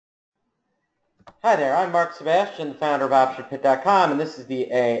Hi there, I'm Mark Sebastian, the founder of OptionPit.com, and this is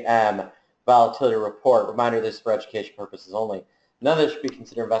the AM Volatility Report. Reminder, this is for education purposes only. None of this should be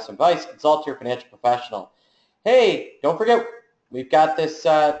considered investment advice. Consult your financial professional. Hey, don't forget, we've got this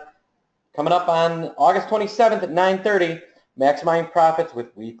coming up on August 27th at 9:30, Maximizing Profits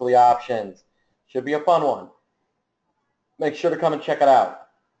with Weekly Options. Should be a fun one. Make sure to come and check it out.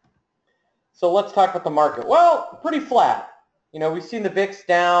 So let's talk about the market. Well, pretty flat. You know, we've seen the VIX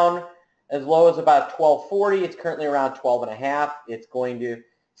down as low as about 1240. It's currently around 12.5. It's going to,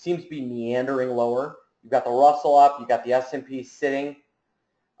 seems to be meandering lower. You've got the Russell up. You've got the S&P sitting.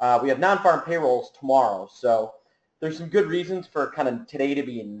 We have non-farm payrolls tomorrow. So there's some good reasons for kind of today to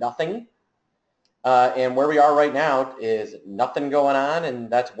be nothing. And where we are right now is nothing going on, and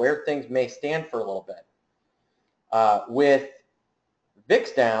that's where things may stand for a little bit. With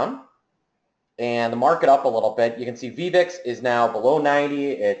VIX down and the market up a little bit, you can see VVIX is now below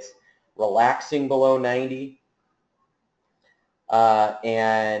 90. It's relaxing below 90.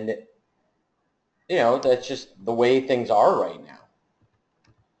 And, you know, that's just the way things are right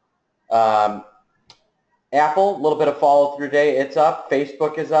now. Apple, a little bit of follow through today. It's up.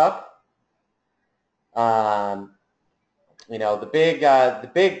 Facebook is up. You know, the big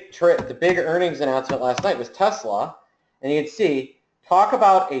earnings announcement last night was Tesla, and you can see, talk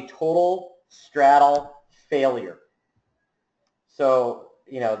about a total straddle failure. So,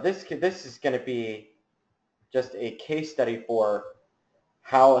 you know, this is going to be just a case study for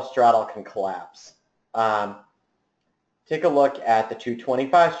how a straddle can collapse. Take a look at the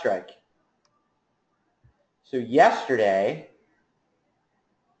 225 strike. So yesterday,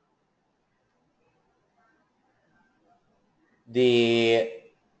 the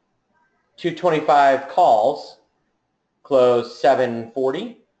 225 calls closed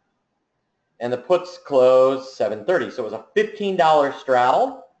 740, and the puts closed 730. So it was a $15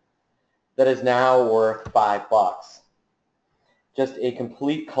 straddle that is now worth $5. Just a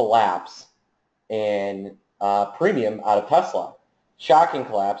complete collapse in premium out of Tesla. Shocking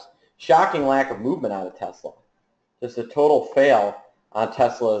collapse. Shocking lack of movement out of Tesla. Just a total fail on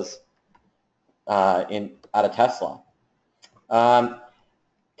Tesla's out of Tesla.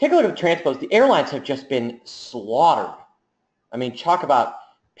 Take a look at the transpos. The airlines have just been slaughtered. I mean, talk about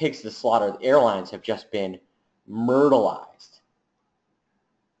pigs to the slaughter. The airlines have just been myrtleized.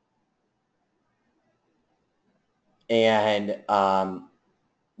 And,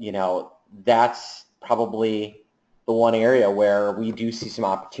 you know, that's probably the one area where we do see some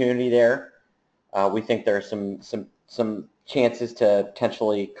opportunity there. We think there are some chances to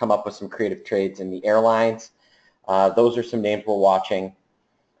potentially come up with some creative trades in the airlines. Those are some names we're watching.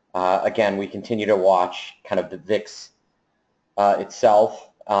 Again, we continue to watch kind of the VIX itself.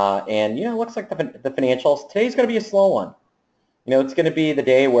 And, you know, it looks like the financials. Today's going to be a slow one. You know, it's going to be the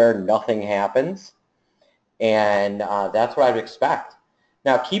day where nothing happens. And that's what I would expect.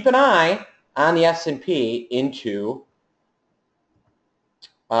 Now, keep an eye on the S&P into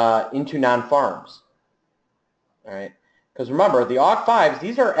non-farms. All right? Because remember, the AUG 5s,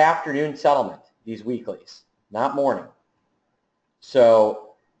 these are afternoon settlement, these weeklies, not morning.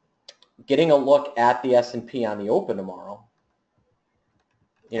 So getting a look at the S&P on the open tomorrow,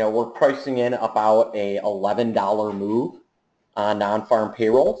 you know, we're pricing in about a $11 move on non-farm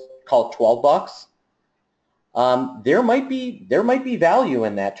payrolls, call it $12. There might be value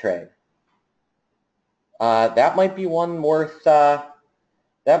in that trade. That might be one worth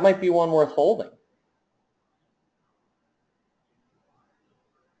holding.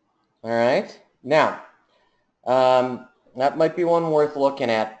 All right. Now, that might be one worth looking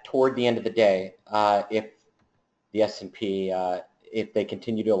at toward the end of the day if the S&P, if they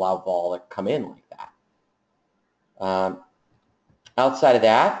continue to allow vol to come in like that. Outside of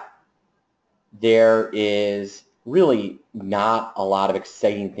that, there is really not a lot of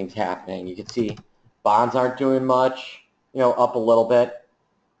exciting things happening. You can see bonds aren't doing much, you know, up a little bit.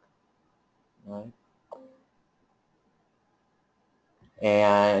 All right.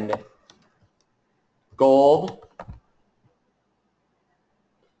 And gold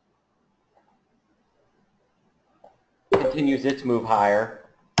continues its move higher,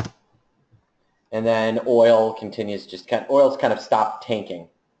 and then oil continues oil's kind of stopped tanking.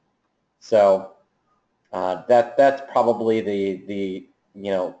 So that's probably the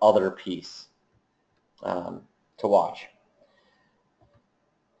you know, other piece to watch.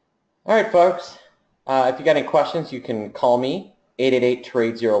 All right, folks. If you got any questions, you can call me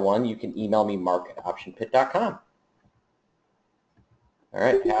 888-TRADE-01. You can email me, mark@optionpit.com. All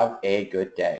right, have a good day.